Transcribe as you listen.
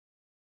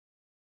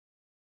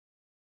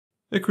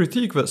A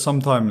critique that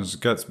sometimes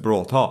gets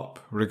brought up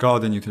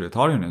regarding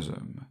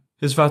utilitarianism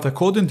is that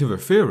according to the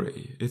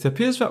theory, it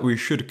appears that we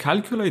should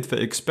calculate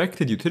the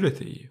expected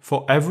utility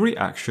for every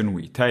action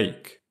we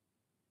take.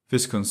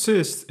 This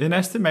consists in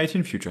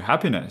estimating future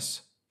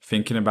happiness,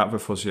 thinking about the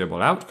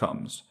foreseeable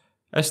outcomes,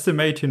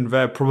 estimating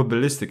their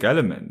probabilistic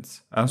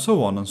elements, and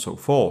so on and so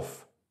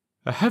forth.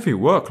 A heavy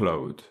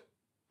workload.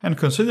 And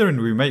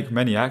considering we make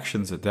many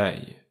actions a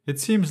day,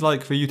 it seems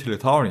like the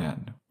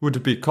utilitarian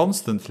would be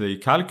constantly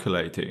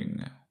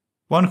calculating.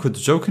 One could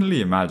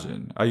jokingly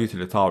imagine a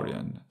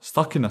utilitarian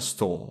stuck in a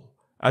store,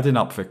 adding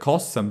up the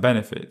costs and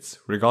benefits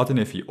regarding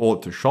if he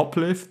ought to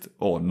shoplift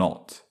or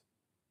not.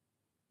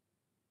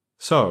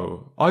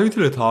 So, are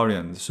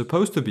utilitarians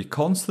supposed to be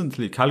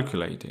constantly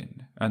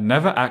calculating and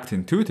never act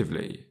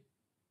intuitively?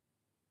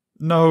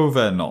 No,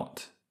 they're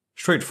not.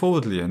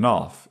 Straightforwardly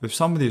enough, if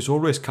somebody is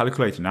always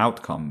calculating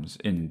outcomes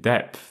in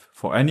depth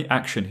for any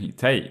action he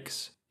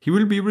takes, he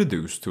will be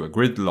reduced to a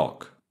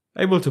gridlock,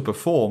 able to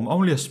perform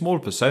only a small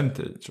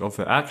percentage of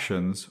the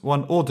actions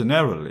one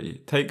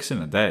ordinarily takes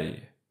in a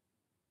day.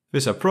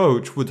 This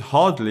approach would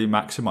hardly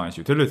maximize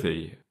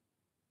utility.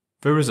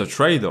 There is a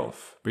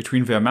trade-off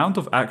between the amount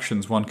of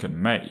actions one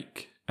can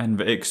make and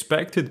the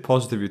expected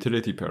positive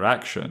utility per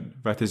action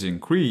that is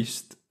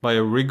increased by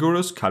a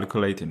rigorous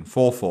calculating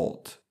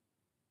forethought.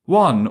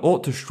 One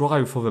ought to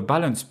strive for the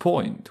balance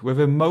point where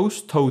the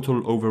most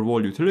total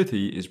overall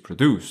utility is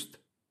produced.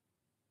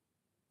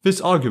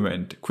 This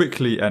argument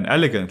quickly and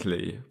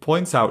elegantly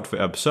points out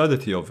the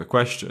absurdity of the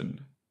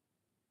question.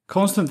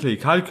 Constantly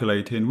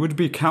calculating would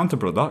be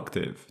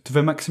counterproductive to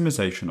the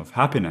maximization of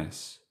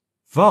happiness.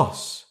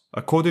 Thus,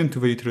 according to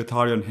the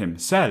utilitarian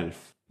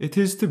himself, it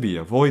is to be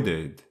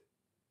avoided.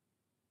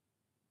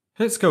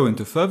 Let's go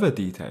into further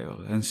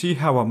detail and see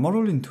how our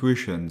moral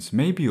intuitions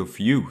may be of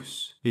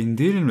use in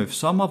dealing with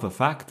some other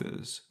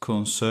factors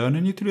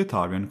concerning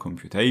utilitarian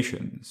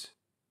computations.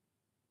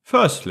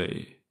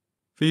 Firstly,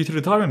 the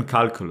utilitarian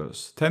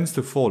calculus tends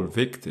to fall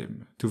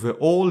victim to the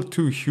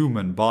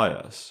all-too-human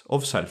bias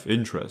of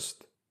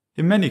self-interest.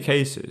 In many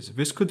cases,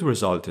 this could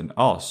result in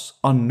us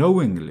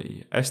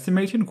unknowingly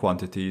estimating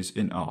quantities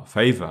in our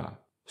favor,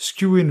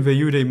 skewing the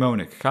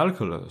eudaimonic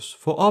calculus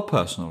for our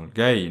personal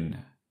gain.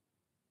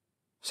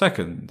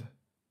 Second,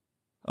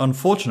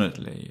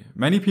 unfortunately,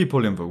 many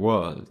people in the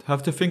world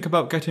have to think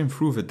about getting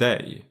through the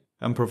day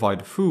and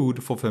provide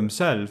food for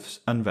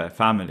themselves and their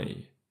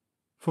family.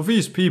 For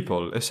these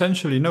people,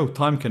 essentially no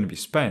time can be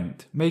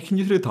spent making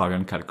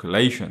utilitarian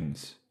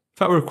calculations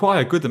that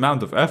require a good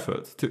amount of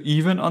effort to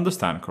even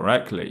understand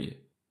correctly.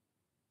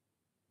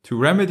 To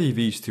remedy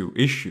these two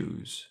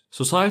issues,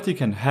 society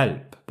can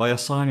help by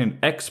assigning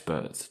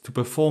experts to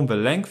perform the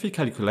lengthy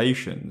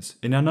calculations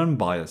in an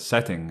unbiased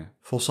setting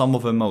for some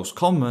of the most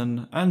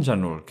common and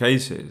general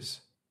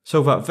cases,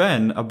 so that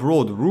then a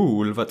broad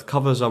rule that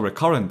covers a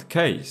recurrent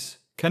case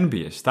can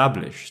be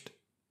established.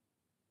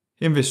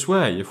 In this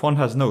way, if one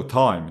has no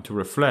time to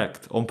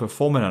reflect on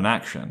performing an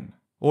action,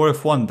 or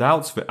if one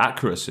doubts the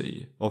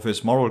accuracy of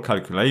his moral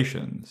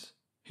calculations,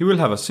 he will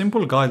have a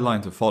simple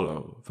guideline to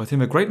follow that in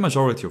the great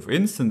majority of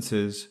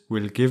instances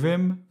will give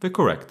him the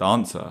correct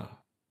answer.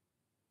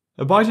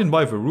 Abiding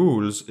by the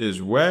rules is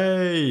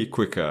way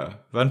quicker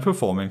than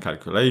performing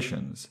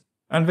calculations,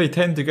 and they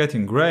tend to get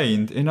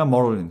ingrained in our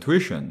moral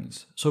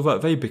intuitions so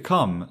that they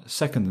become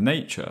second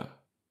nature.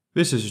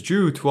 This is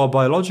due to our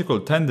biological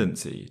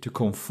tendency to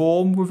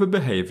conform with the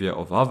behavior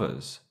of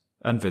others,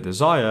 and the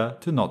desire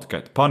to not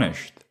get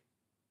punished.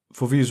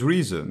 For these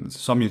reasons,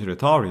 some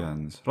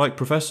utilitarians, like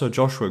Professor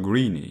Joshua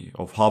Greene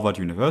of Harvard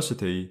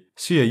University,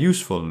 see a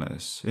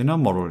usefulness in our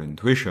moral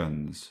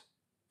intuitions.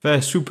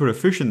 Their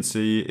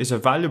super-efficiency is a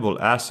valuable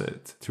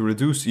asset to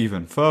reduce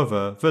even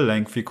further the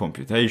lengthy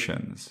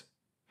computations.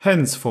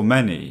 Hence, for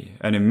many,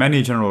 and in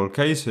many general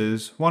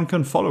cases, one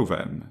can follow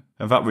them,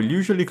 and that will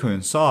usually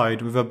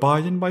coincide with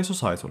abiding by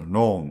societal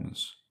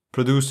norms,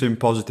 producing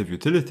positive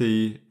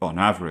utility on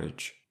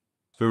average.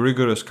 The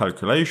rigorous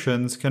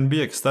calculations can be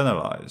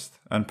externalized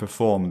and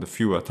performed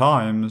fewer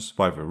times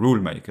by the rule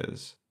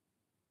makers.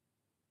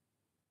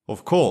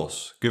 Of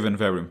course, given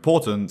their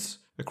importance,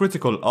 a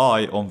critical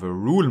eye on the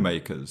rule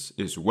makers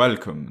is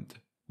welcomed.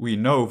 We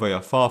know they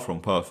are far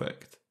from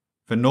perfect.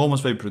 The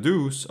norms they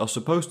produce are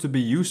supposed to be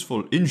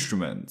useful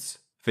instruments.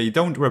 They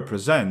don't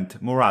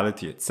represent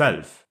morality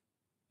itself.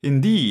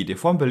 Indeed,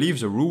 if one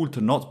believes a rule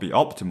to not be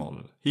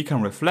optimal, he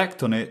can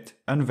reflect on it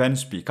and then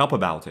speak up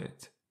about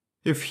it.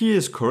 If he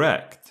is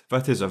correct,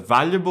 that is a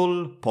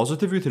valuable,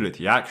 positive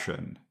utility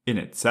action in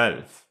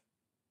itself.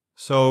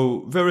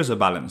 So there is a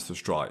balance to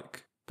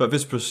strike, but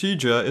this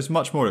procedure is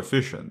much more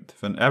efficient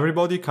than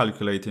everybody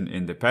calculating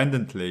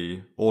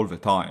independently all the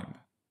time.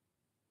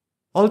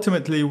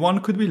 Ultimately,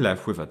 one could be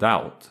left with a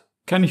doubt.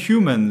 Can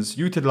humans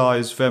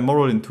utilize their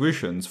moral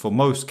intuitions for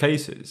most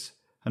cases,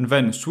 and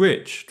then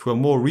switch to a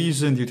more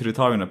reasoned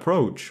utilitarian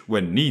approach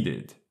when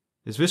needed?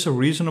 Is this a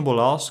reasonable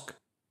ask?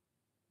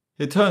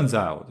 It turns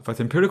out that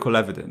empirical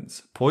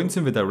evidence points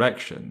in the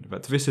direction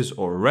that this is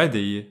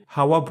already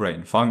how our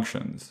brain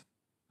functions,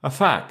 a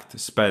fact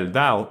spelled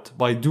out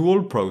by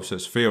dual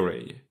process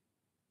theory.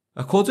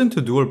 According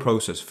to dual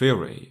process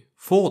theory,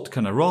 thought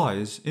can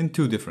arise in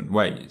two different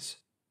ways.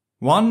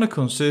 One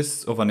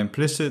consists of an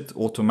implicit,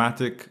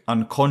 automatic,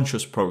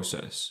 unconscious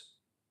process.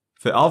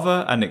 The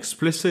other an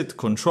explicit,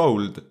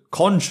 controlled,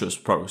 conscious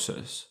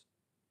process.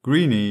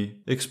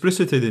 Greene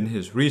explicited in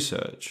his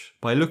research,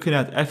 by looking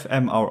at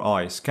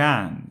fMRI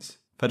scans,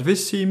 that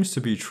this seems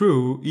to be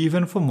true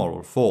even for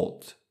moral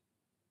thought.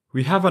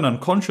 We have an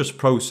unconscious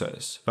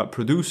process that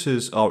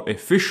produces our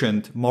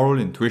efficient moral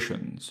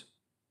intuitions,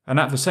 and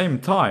at the same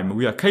time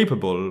we are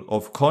capable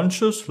of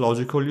conscious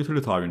logical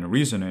utilitarian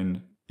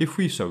reasoning if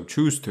we so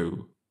choose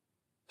to.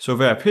 So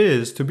there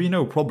appears to be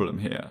no problem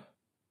here.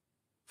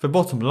 The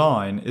bottom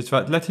line is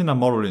that letting our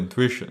moral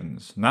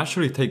intuitions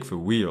naturally take the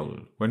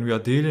wheel when we are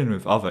dealing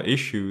with other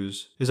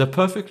issues is a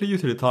perfectly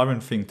utilitarian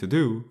thing to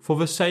do for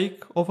the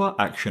sake of our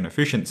action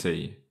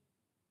efficiency.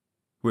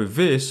 With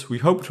this, we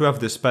hope to have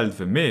dispelled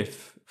the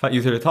myth that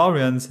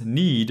utilitarians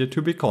need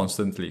to be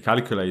constantly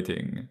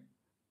calculating.